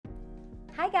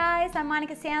Hi guys, I'm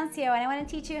Monica Sancio and I want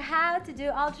to teach you how to do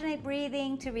alternate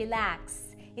breathing to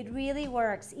relax. It really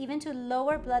works, even to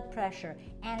lower blood pressure,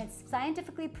 and it's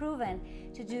scientifically proven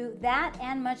to do that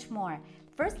and much more.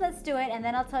 First, let's do it and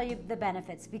then I'll tell you the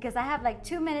benefits because I have like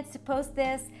 2 minutes to post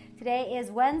this. Today is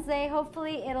Wednesday.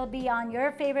 Hopefully it'll be on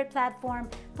your favorite platform,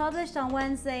 published on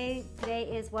Wednesday. Today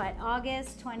is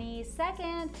August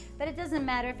 22nd, but it doesn't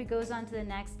matter if it goes on to the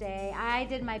next day. I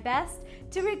did my best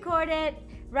to record it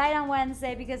right on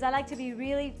Wednesday because I like to be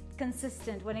really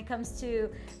consistent when it comes to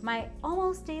my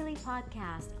almost daily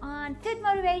podcast on fit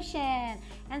motivation.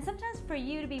 And sometimes for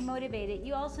you to be motivated,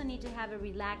 you also need to have a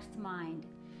relaxed mind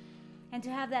and to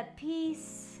have that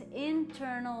peace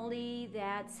internally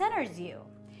that centers you.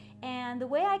 And the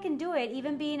way I can do it,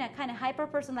 even being a kind of hyper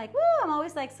person, like, woo, I'm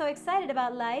always like so excited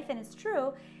about life, and it's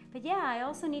true. But yeah, I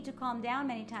also need to calm down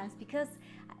many times because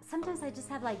sometimes I just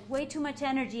have like way too much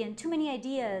energy and too many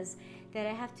ideas that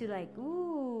I have to like,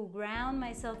 ground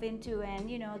myself into and,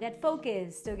 get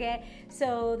focused, okay?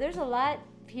 So there's a lot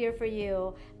here for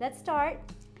you. Let's start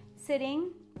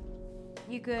sitting.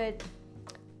 You could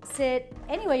sit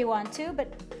any way you want to,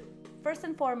 but first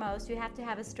and foremost, you have to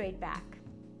have a straight back,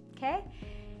 okay?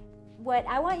 What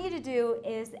I want you to do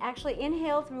is actually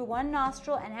inhale through one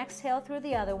nostril and exhale through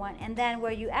the other one, and then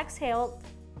where you exhale,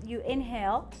 you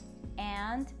inhale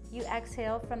and you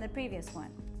exhale from the previous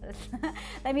one.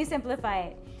 Let me simplify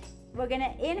it. We're going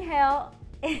to inhale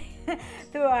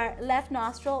through our left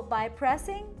nostril by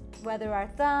pressing whether our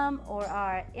thumb or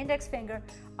our index finger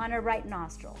on our right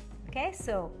nostril. Okay,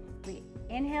 so we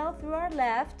inhale through our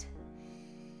left.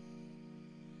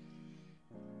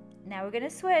 Now we're going to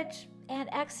switch and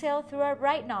exhale through our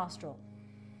right nostril.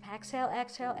 Exhale,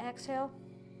 exhale, exhale.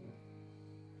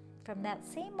 From that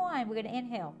same one, we're going to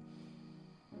inhale.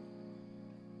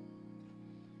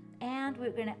 And we're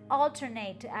going to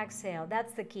alternate to exhale.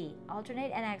 That's the key.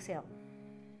 Alternate and exhale.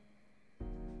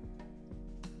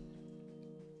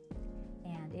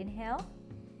 And inhale.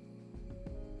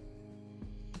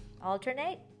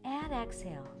 Alternate and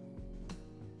exhale.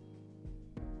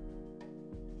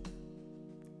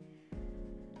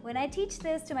 When I teach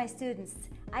this to my students,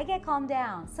 I get calmed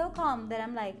down. So calm that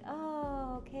I'm like,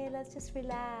 okay, let's just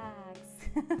relax.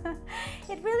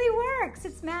 It really works.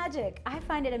 It's magic. I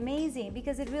find it amazing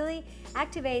because it really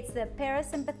activates the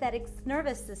parasympathetic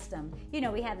nervous system.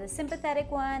 We have the sympathetic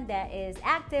one that is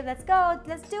active. Let's go.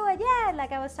 Let's do it. Yeah,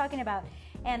 like I was talking about.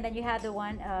 And then you have the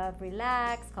one of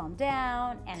relax, calm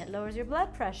down, and it lowers your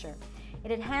blood pressure.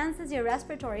 It enhances your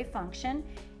respiratory function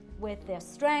with the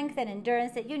strength and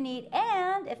endurance that you need.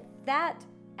 And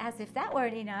as if that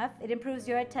weren't enough, it improves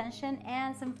your attention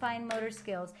and some fine motor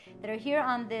skills that are here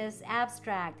on this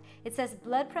abstract. It says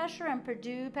blood pressure and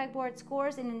Purdue Pegboard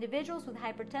scores in individuals with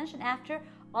hypertension after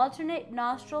alternate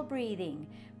nostril breathing,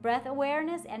 breath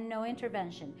awareness, and no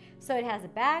intervention. So it has a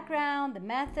background, the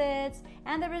methods,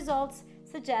 and the results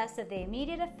suggest that the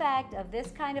immediate effect of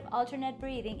this kind of alternate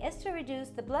breathing is to reduce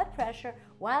the blood pressure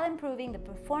while improving the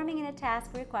performing in a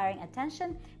task requiring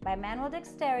attention by manual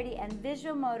dexterity and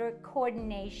visual motor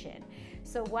coordination.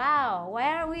 So wow, why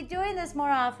aren't we doing this more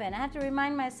often? I have to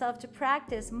remind myself to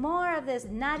practice more of this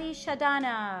Nadi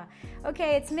Shodhana.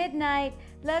 Okay, it's midnight.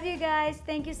 Love you guys.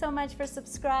 Thank you so much for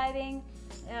subscribing.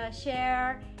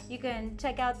 Share. You can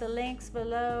check out the links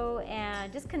below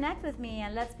and just connect with me,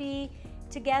 and let's be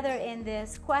together in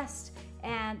this quest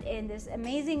and in this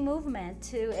amazing movement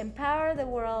to empower the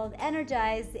world,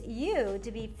 energize you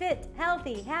to be fit,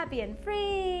 healthy, happy, and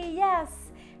free. Yes,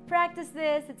 practice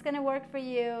this. It's going to work for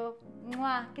you.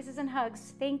 Mwah. Kisses and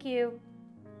hugs. Thank you.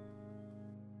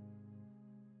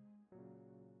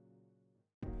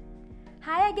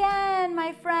 Hi again,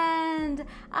 my friend.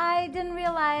 I didn't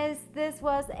realize this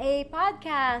was a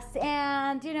podcast.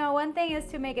 And, one thing is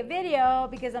to make a video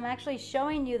because I'm actually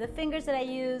showing you the fingers that I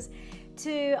use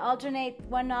to alternate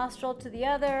one nostril to the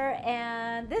other.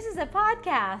 And this is a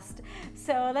podcast.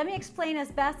 So let me explain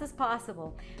as best as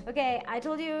possible. Okay, I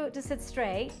told you to sit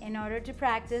straight in order to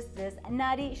practice this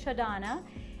Nadi Shodhana.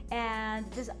 And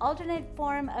this alternate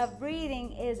form of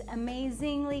breathing is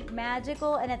amazingly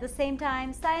magical and at the same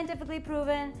time scientifically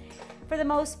proven for the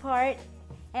most part.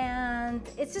 And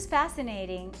it's just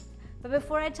fascinating. But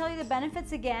before I tell you the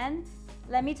benefits again,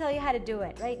 let me tell you how to do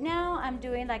it. Right now I'm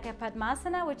doing like a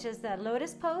Padmasana, which is the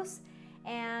lotus pose.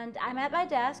 And I'm at my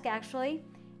desk actually.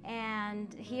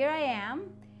 And here I am.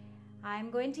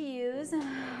 I'm going to use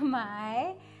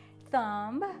my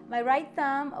right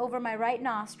thumb over my right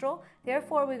nostril.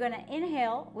 Therefore, we're going to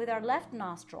inhale with our left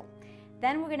nostril.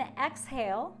 Then we're going to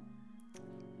exhale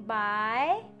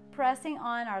by pressing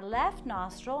on our left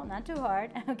nostril, not too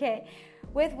hard, okay?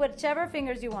 with whichever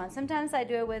fingers you want. Sometimes I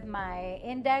do it with my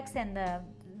index and the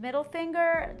middle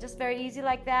finger, just very easy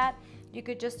like that. You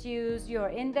could just use your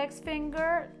index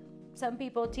finger. Some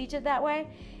people teach it that way.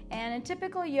 And in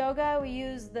typical yoga, we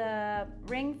use the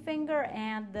ring finger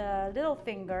and the little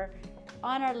finger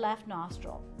on our left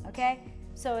nostril, okay?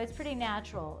 So it's pretty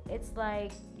natural. It's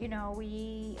like, you know,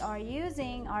 we are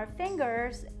using our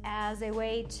fingers as a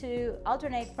way to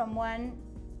alternate from one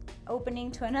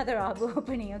opening to another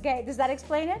opening, okay? Does that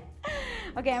explain it?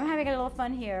 Okay, I'm having a little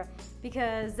fun here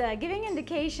because giving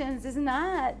indications is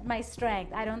not my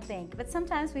strength, I don't think. But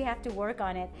sometimes we have to work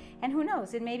on it. And who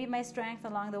knows, it may be my strength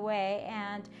along the way.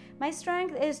 And my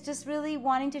strength is just really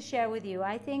wanting to share with you.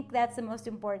 I think that's the most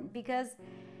important, because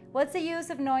what's the use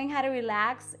of knowing how to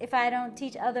relax if I don't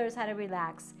teach others how to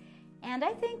relax? And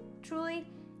I think truly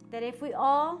that if we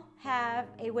all have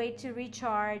a way to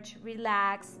recharge,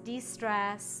 relax,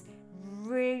 de-stress,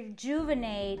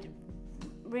 rejuvenate,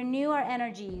 renew our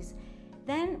energies,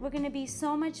 then we're going to be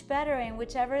so much better in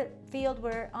whichever field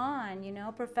we're on, you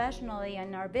know, professionally,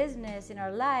 in our business, in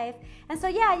our life. And so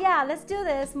yeah, let's do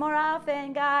this more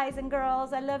often, guys and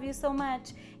girls. I love you so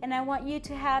much, and I want you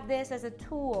to have this as a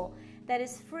tool that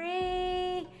is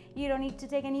free. You don't need to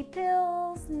take any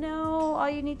pills. No, all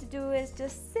you need to do is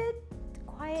just sit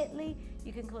quietly.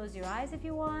 You can close your eyes if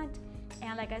you want.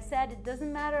 And like I said, it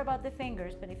doesn't matter about the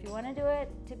fingers, but if you want to do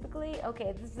it, typically,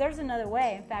 okay, there's another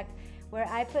way, in fact, where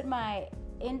I put my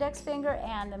index finger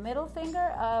and the middle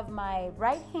finger of my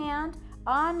right hand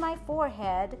on my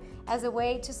forehead as a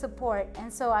way to support.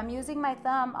 And so I'm using my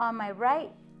thumb on my right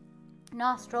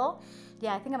nostril.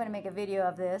 Yeah, I think I'm going to make a video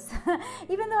of this,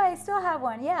 even though I still have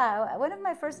one. Yeah, one of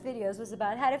my first videos was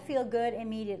about how to feel good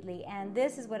immediately, and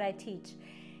this is what I teach.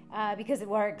 Because it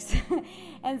works.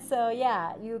 And so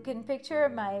yeah, you can picture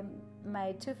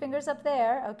my two fingers up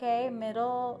there, okay,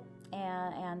 middle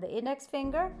and the index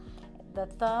finger, the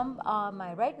thumb on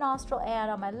my right nostril,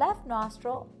 and on my left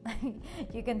nostril,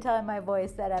 you can tell in my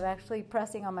voice that I'm actually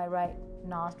pressing on my right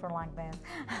nostril like this.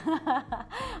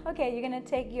 Okay, you're gonna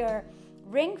take your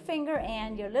ring finger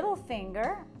and your little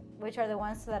finger, which are the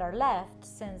ones that are left,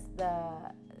 since the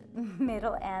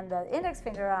middle and the index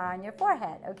finger are on your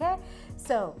forehead, okay?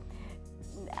 So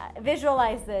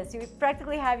visualize this. You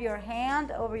practically have your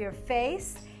hand over your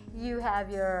face. You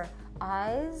have your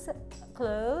eyes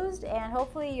closed, and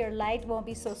hopefully your light won't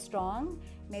be so strong.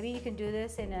 Maybe you can do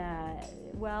this in a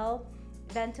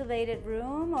well-ventilated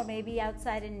room, or maybe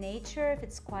outside in nature if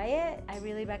it's quiet. I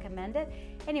really recommend it.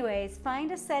 Anyways,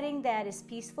 find a setting that is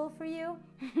peaceful for you.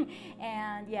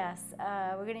 And yes,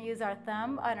 we're going to use our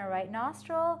thumb on our right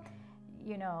nostril,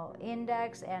 you know,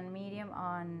 index and medium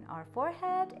on our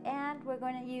forehead, and we're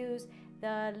going to use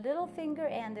the little finger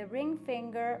and the ring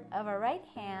finger of our right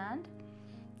hand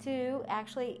to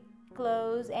actually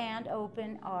close and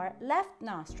open our left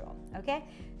nostril, okay?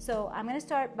 So I'm going to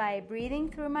start by breathing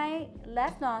through my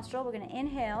left nostril. We're going to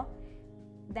inhale,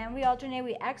 then we alternate,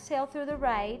 we exhale through the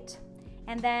right,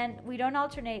 and then we don't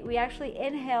alternate, we actually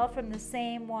inhale from the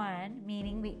same one,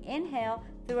 meaning we inhale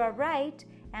through our right,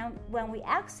 and when we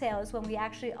exhale is when we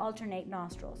actually alternate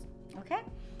nostrils, okay?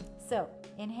 So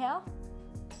inhale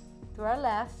through our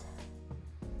left,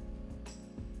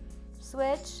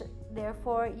 switch,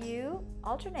 therefore you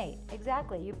alternate,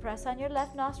 exactly. You press on your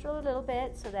left nostril a little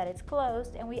bit so that it's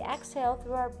closed, and we exhale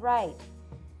through our right.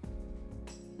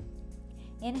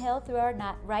 Inhale through our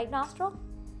right nostril,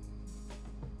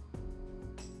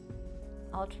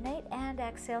 alternate, and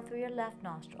exhale through your left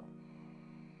nostril.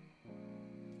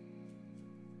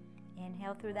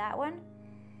 Inhale through that one.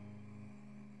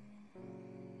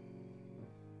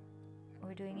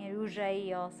 We're doing a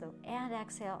Ujjayi also. And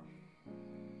exhale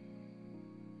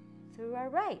through our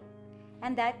right.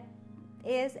 And that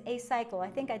is a cycle. I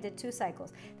think I did 2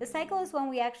 cycles. The cycle is when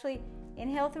we actually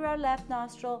inhale through our left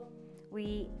nostril,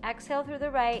 we exhale through the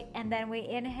right, and then we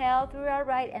inhale through our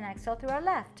right and exhale through our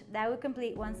left. That would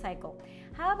complete 1 cycle.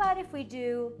 How about if we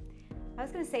do, I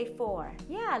was going to say 4.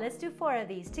 Yeah, let's do 4 of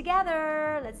these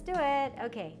together. Let's do it.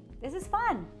 Okay, this is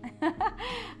fun.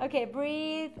 Okay,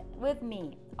 breathe with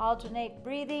me. Alternate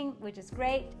breathing, which is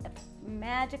great,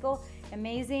 magical,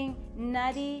 amazing.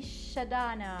 Nadi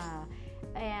Shodhana.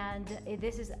 And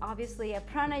this is obviously a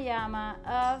pranayama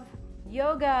of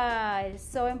yoga. It is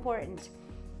so important.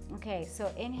 Okay,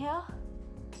 so inhale.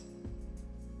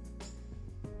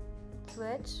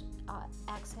 Switch.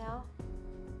 Exhale.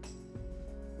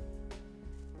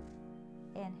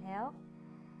 Inhale.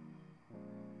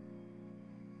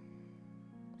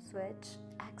 Switch.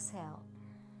 Exhale.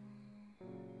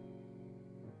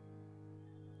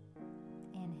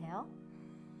 Inhale.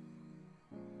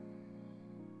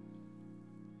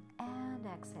 And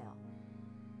exhale.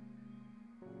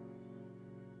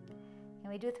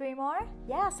 Can we do 3 more?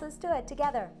 Yes, let's do it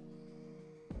together.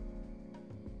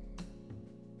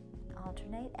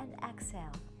 Alternate and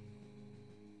exhale.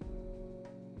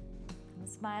 I'm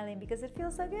smiling because it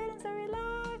feels so good and so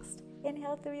relaxed.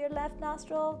 Inhale through your left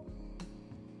nostril.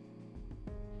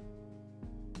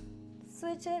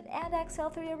 Switch it and exhale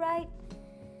through your right.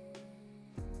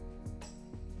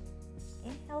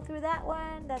 Inhale through that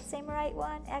one, that same right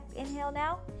one. Inhale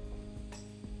now.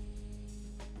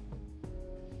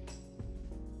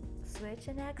 Switch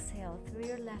and exhale through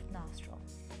your left nostril.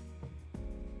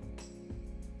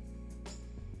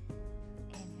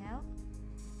 Inhale.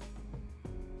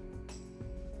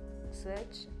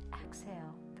 Switch,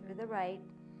 exhale through the right.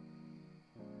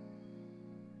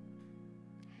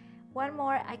 One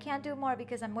more. I can't do more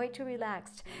because I'm way too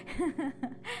relaxed.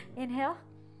 Inhale.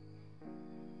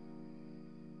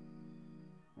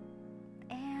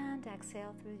 And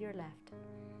exhale through your left.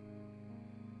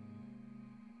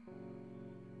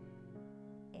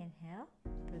 Inhale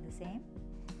through the same.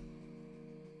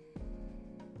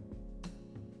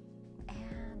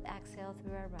 And exhale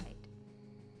through our right.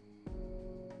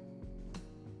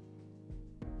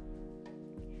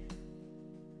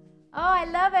 Oh, I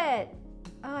love it.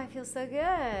 Oh, I feel so good.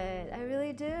 I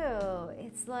really do.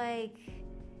 It's like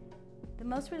the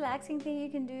most relaxing thing you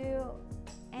can do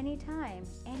anytime,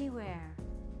 anywhere.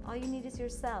 All you need is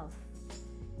yourself.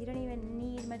 You don't even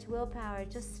need much willpower.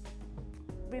 Just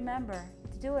remember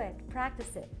to do it,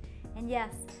 practice it. And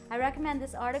yes, I recommend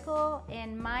this article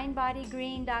in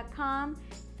mindbodygreen.com.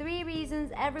 3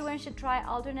 reasons everyone should try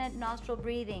alternate nostril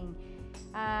breathing.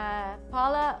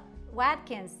 Paula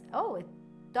Watkins. Oh,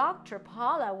 Dr.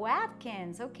 Paula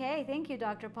Watkins. Okay, thank you,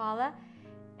 Dr. Paula.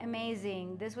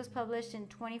 Amazing. This was published in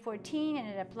 2014 and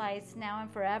it applies now and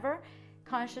forever.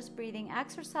 Conscious breathing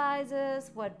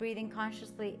exercises, what breathing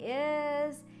consciously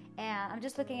is, and I'm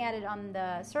just looking at it on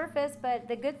the surface, but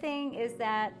the good thing is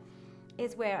that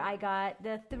is where I got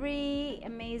the 3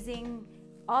 amazing,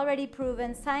 already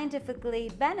proven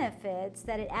scientifically benefits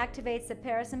that it activates the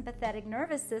parasympathetic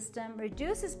nervous system,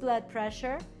 reduces blood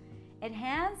pressure,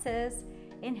 enhances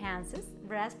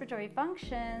respiratory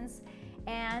functions,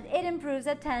 and it improves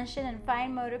attention and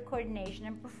fine motor coordination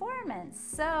and performance.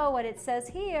 So what it says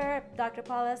here, Dr.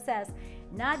 Paula says,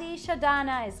 Nadi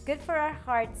Shodhana is good for our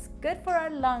hearts, good for our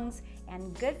lungs,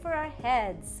 and good for our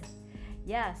heads.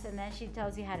 Yes, and then she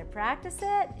tells you how to practice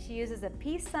it. She uses a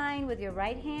peace sign with your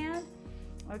right hand.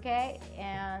 Okay,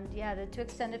 and yeah, the 2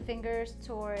 extended fingers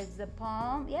towards the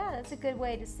palm. Yeah, that's a good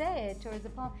way to say it, towards the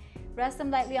palm. Rest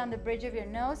them lightly on the bridge of your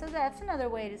nose. So that's another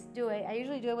way to do it. I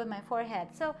usually do it with my forehead.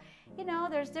 So, you know,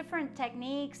 there's different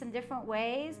techniques and different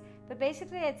ways, but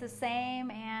basically it's the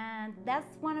same, and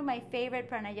that's one of my favorite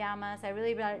pranayamas. I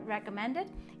really recommend it.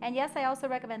 And yes, I also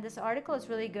recommend this article. It's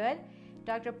really good.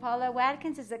 Dr. Paula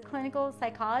Watkins is a clinical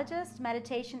psychologist,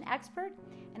 meditation expert,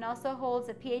 and also holds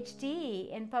a PhD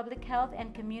in public health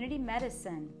and community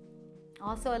medicine.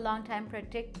 Also a longtime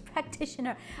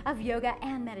practitioner of yoga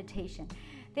and meditation.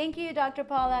 Thank you, Dr.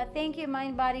 Paula. Thank you,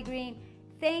 Mind Body Green.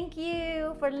 Thank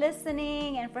you for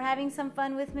listening and for having some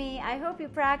fun with me. I hope you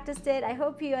practiced it. I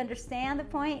hope you understand the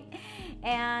point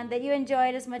and that you enjoy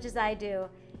it as much as I do.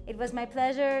 It was my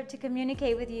pleasure to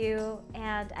communicate with you,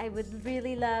 and I would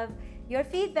really love your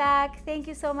feedback. Thank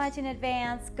you so much in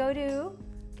advance. Go to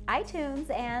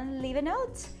iTunes and leave a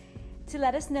note to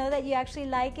let us know that you actually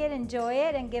like it, enjoy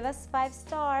it, and give us 5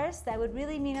 stars. That would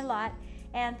really mean a lot.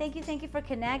 And thank you for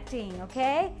connecting,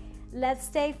 okay? Let's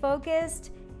stay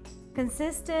focused,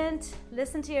 consistent,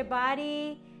 listen to your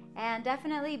body, and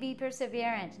definitely be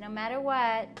perseverant no matter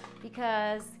what,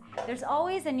 because there's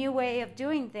always a new way of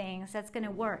doing things that's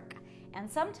gonna work. And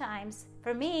sometimes,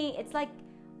 for me, it's like,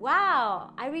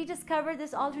 wow, I rediscovered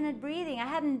this alternate breathing. I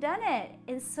hadn't done it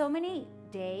in so many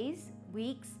days,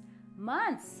 weeks,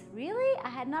 months. Really? I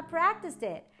had not practiced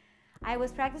it. I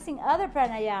was practicing other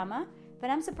pranayama, but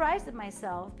I'm surprised at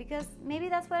myself because maybe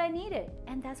that's what I needed,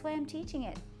 and that's why I'm teaching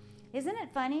it. Isn't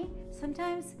it funny?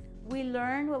 Sometimes we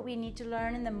learn what we need to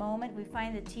learn in the moment. We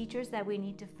find the teachers that we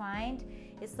need to find.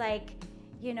 It's like,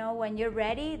 you know, when you're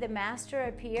ready, the master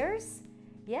appears.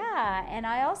 Yeah, and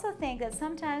I also think that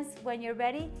sometimes when you're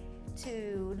ready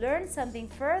to learn something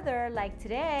further, like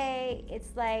today,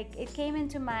 it's like it came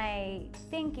into my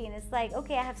thinking. It's like,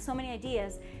 okay, I have so many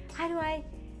ideas. How do I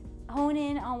hone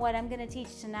in on what I'm going to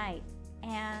teach tonight?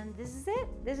 And this is it.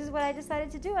 This is what I decided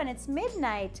to do, and it's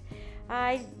midnight.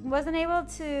 I wasn't able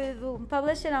to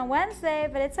publish it on Wednesday,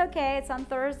 but it's okay. It's on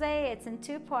Thursday. It's in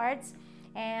 2 parts,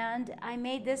 and I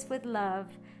made this with love.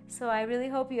 So I really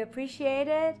hope you appreciate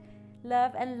it.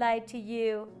 Love and light to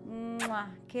you. Mwah.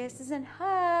 Kisses and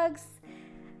hugs.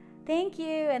 Thank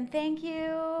you, and thank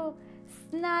you,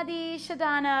 Snadi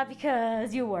Shadana,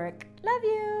 because you work. Love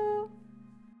you.